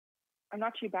I'm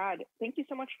not too bad. Thank you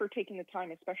so much for taking the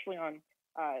time, especially on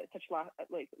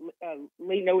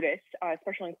late notice,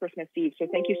 especially on Christmas Eve. So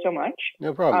thank you so much.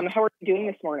 No problem. How are you doing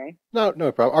this morning? No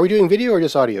problem. Are we doing video or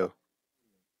just audio?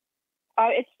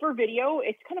 It's for video.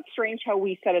 It's kind of strange how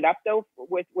we set it up though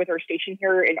with our station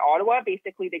here in Ottawa.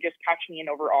 Basically, they just patch me in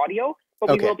over audio, but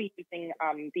we Okay. will be using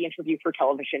the interview for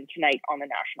television tonight on the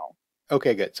National.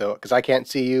 Okay, good. So, because I can't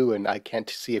see you and I can't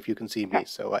see if you can see me,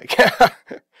 so like,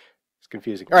 it's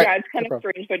confusing. All right, Yeah, it's no kind of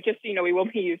problem. strange, but just so you know, we will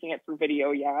be using it for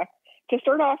video. Yeah. To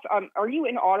start off, are you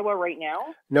in Ottawa right now?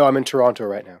 No, I'm in Toronto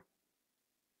right now.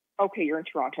 Okay, you're in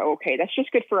Toronto. Okay, that's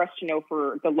just good for us to know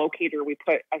for the locator we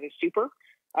put as a super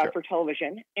Sure. for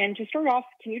television. And to start off,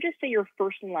 can you just say your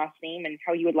first and last name and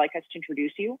how you would like us to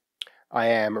introduce you? I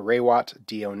am Raywat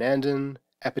Deonandan,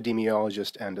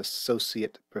 epidemiologist and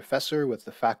associate professor with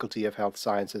the Faculty of Health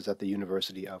Sciences at the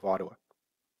University of Ottawa.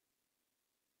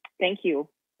 Thank you.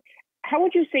 How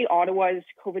would you say Ottawa's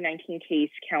COVID-19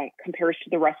 case count compares to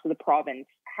the rest of the province?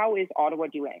 How is Ottawa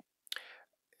doing?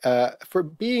 For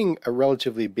being a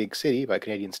relatively big city by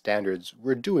Canadian standards,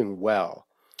 we're doing well.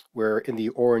 We're in the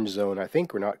orange zone, I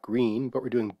think. We're not green, but we're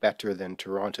doing better than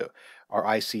Toronto. Our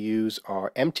ICUs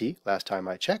are empty, last time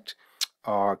I checked.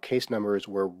 Our case numbers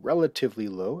were relatively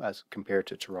low as compared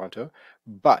to Toronto,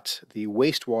 but the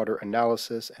wastewater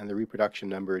analysis and the reproduction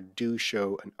number do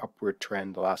show an upward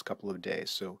trend the last couple of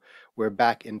days. So we're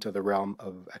back into the realm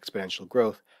of exponential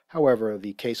growth. However,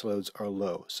 the caseloads are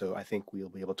low, so I think we'll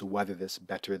be able to weather this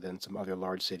better than some other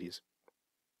large cities.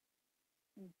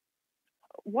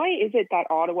 Why is it that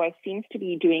Ottawa seems to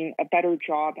be doing a better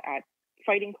job at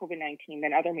fighting COVID-19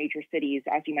 than other major cities,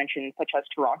 as you mentioned, such as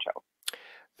Toronto?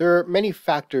 There are many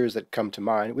factors that come to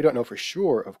mind. We don't know for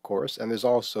sure, of course, and there's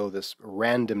also this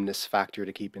randomness factor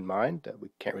to keep in mind that we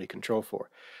can't really control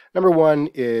for. Number one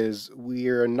is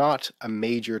we're not a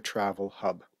major travel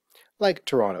hub like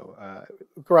Toronto.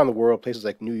 Look around the world, places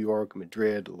like New York,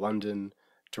 Madrid, London,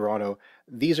 Toronto,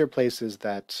 these are places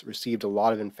that received a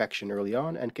lot of infection early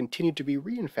on and continue to be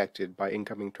reinfected by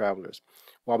incoming travelers.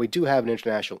 While we do have an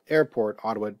international airport,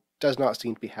 Ottawa does not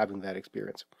seem to be having that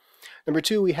experience. Number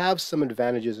two, we have some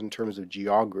advantages in terms of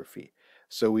geography.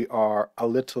 So we are a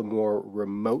little more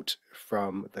remote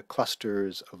from the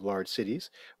clusters of large cities.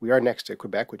 We are next to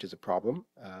Quebec, which is a problem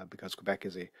because Quebec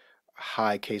is a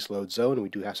high caseload zone, and we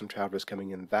do have some travelers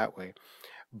coming in that way.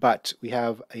 But we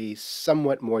have a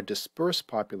somewhat more dispersed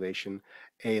population,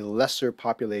 a lesser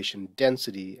population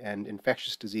density, and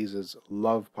infectious diseases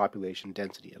love population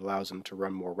density. It allows them to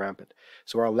run more rampant.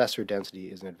 So our lesser density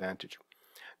is an advantage.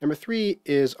 Number three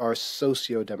is our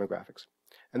socio-demographics.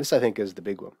 And this, I think, is the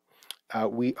big one.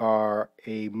 We are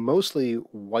a mostly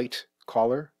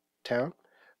white-collar town,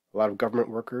 a lot of government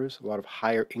workers, a lot of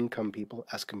higher income people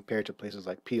as compared to places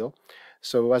like Peel.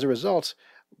 So as a result,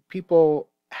 people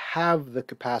have the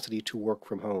capacity to work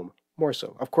from home more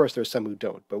so. Of course, there's some who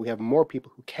don't, but we have more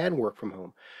people who can work from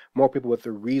home, more people with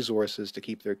the resources to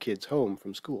keep their kids home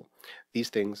from school. These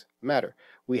things matter.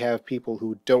 We have people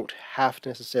who don't have to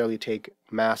necessarily take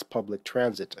mass public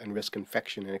transit and risk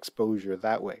infection and exposure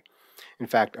that way. In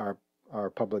fact, our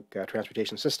public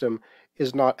transportation system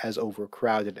is not as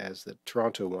overcrowded as the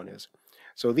Toronto one is.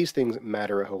 So these things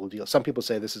matter a whole deal. Some people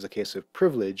say this is a case of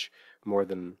privilege more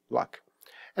than luck.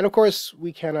 And of course,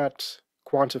 we cannot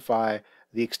quantify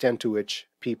the extent to which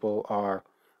people are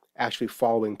actually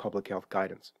following public health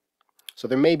guidance. So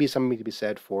there may be something to be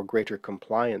said for greater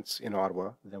compliance in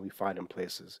Ottawa than we find in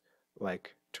places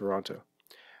like Toronto.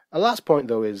 A last point,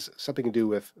 though, is something to do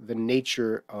with the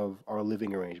nature of our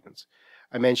living arrangements.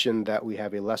 I mentioned that we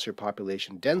have a lesser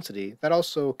population density. That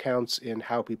also counts in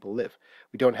how people live.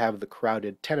 We don't have the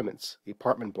crowded tenements, the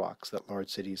apartment blocks that large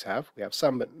cities have. We have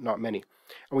some, but not many.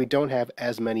 And we don't have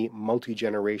as many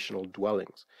multi-generational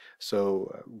dwellings.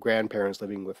 So grandparents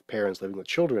living with parents living with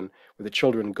children, where the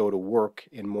children go to work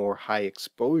in more high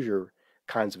exposure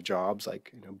kinds of jobs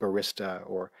like barista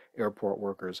or airport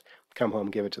workers, come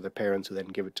home, give it to the parents who then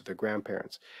give it to their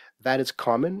grandparents. That is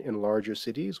common in larger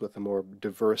cities with a more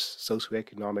diverse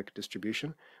socioeconomic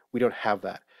distribution. We don't have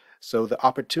that. So the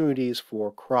opportunities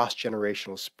for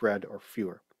cross-generational spread are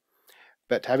fewer.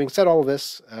 But having said all of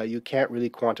this, you can't really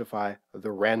quantify the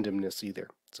randomness either.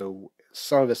 So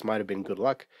some of this might have been good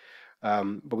luck,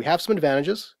 but we have some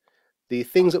advantages. The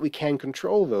things that we can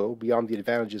control, though, beyond the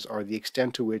advantages, are the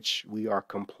extent to which we are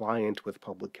compliant with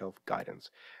public health guidance.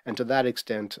 And to that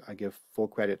extent, I give full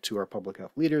credit to our public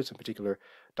health leaders, in particular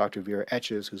Dr. Vera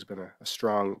Etches, who's been a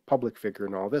strong public figure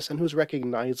in all this and who's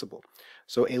recognizable.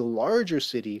 So a larger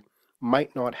city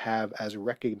might not have as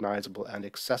recognizable and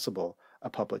accessible a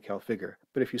public health figure.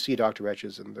 But if you see Dr.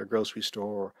 Etches in their grocery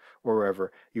store or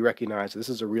wherever, you recognize this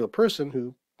is a real person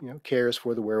who cares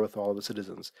for the wherewithal of the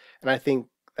citizens. And I think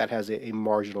that has a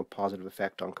marginal positive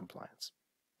effect on compliance.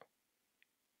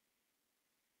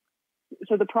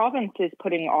 So the province is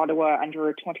putting Ottawa under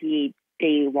a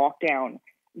 28-day lockdown.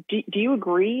 Do you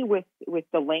agree with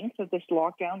the length of this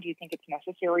lockdown? Do you think it's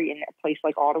necessary in a place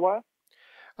like Ottawa?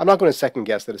 I'm not going to second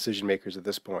guess the decision makers at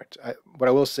this point. What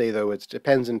I will say, though, it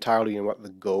depends entirely on what the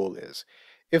goal is.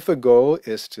 If the goal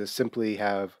is to simply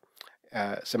have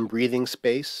some breathing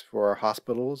space for our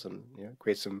hospitals and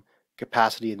create some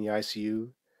capacity in the ICU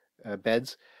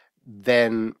beds,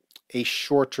 then a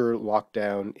shorter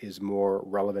lockdown is more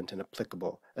relevant and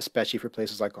applicable, especially for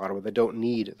places like Ottawa that don't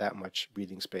need that much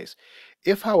breathing space.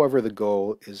 If, however, the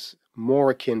goal is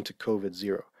more akin to COVID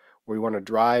zero, where we want to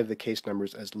drive the case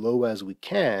numbers as low as we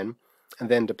can and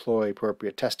then deploy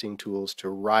appropriate testing tools to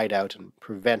ride out and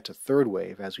prevent a third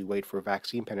wave as we wait for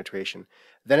vaccine penetration,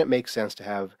 then it makes sense to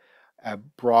have a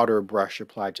broader brush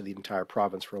applied to the entire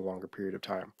province for a longer period of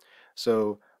time.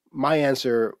 So my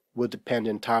answer would depend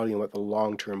entirely on what the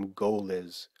long-term goal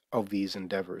is of these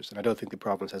endeavors, and I don't think the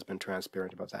province has been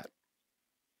transparent about that.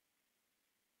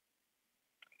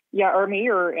 Yeah, our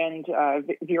mayor and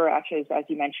Vera Etches, as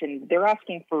you mentioned, they're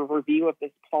asking for a review of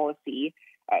this policy.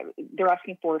 They're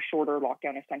asking for a shorter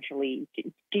lockdown, essentially.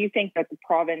 Do you think that the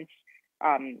province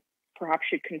perhaps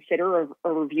should consider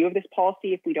a review of this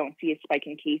policy if we don't see a spike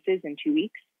in cases in 2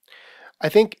 weeks? I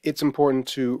think it's important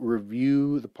to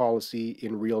review the policy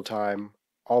in real time,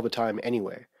 all the time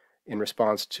anyway, in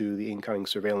response to the incoming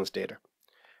surveillance data.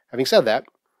 Having said that,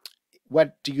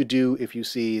 what do you do if you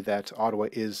see that Ottawa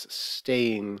is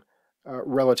staying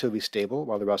relatively stable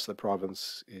while the rest of the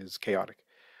province is chaotic?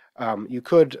 You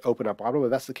could open up Ottawa.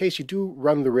 If that's the case, you do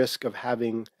run the risk of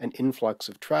having an influx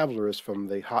of travelers from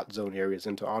the hot zone areas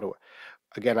into Ottawa.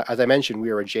 Again, as I mentioned, we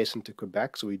are adjacent to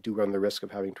Quebec, so we do run the risk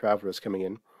of having travelers coming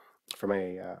in from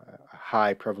a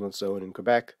high prevalence zone in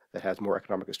Quebec that has more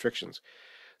economic restrictions.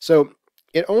 So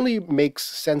it only makes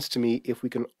sense to me if we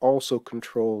can also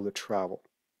control the travel.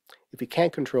 If we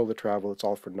can't control the travel, it's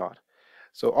all for naught.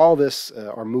 So all this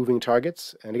are moving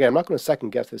targets. And again, I'm not going to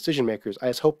second guess the decision makers. I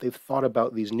just hope they've thought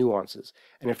about these nuances.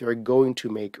 And if they're going to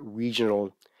make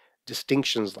regional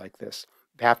distinctions like this,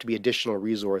 there have to be additional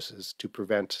resources to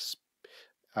prevent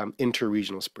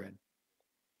interregional spread.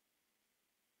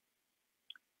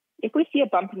 If we see a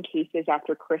bump in cases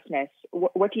after Christmas,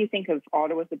 what do you think of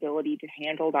Ottawa's ability to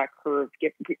handle that curve,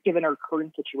 given our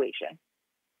current situation?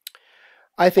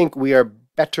 I think we are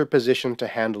better positioned to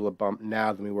handle a bump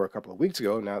now than we were a couple of weeks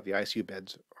ago. Now the ICU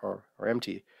beds are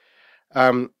empty.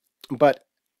 But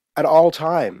at all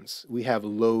times, we have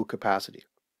low capacity,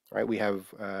 right? We have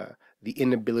the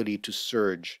inability to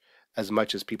surge as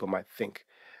much as people might think.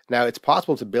 Now, it's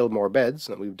possible to build more beds,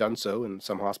 and we've done so in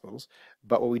some hospitals,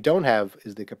 but what we don't have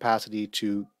is the capacity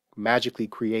to magically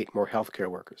create more healthcare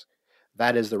workers.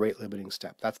 That is the rate-limiting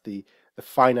step. That's the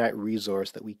finite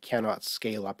resource that we cannot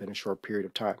scale up in a short period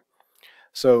of time.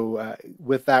 So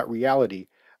with that reality,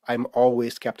 I'm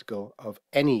always skeptical of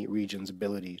any region's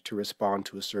ability to respond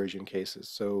to a surge in cases.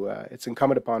 So it's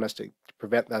incumbent upon us to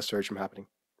prevent that surge from happening.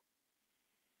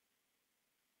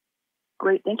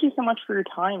 Great. Thank you so much for your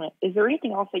time. Is there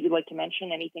anything else that you'd like to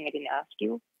mention? Anything I didn't ask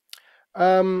you?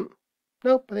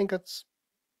 Nope, I think that's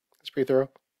pretty thorough.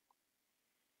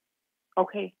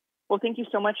 Okay. Well, thank you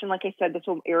so much. And like I said, this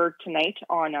will air tonight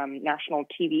on national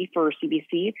TV for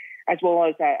CBC, as well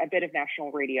as a bit of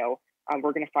national radio.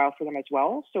 We're going to file for them as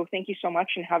well. So thank you so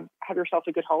much and have yourself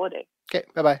a good holiday. Okay,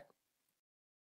 bye-bye.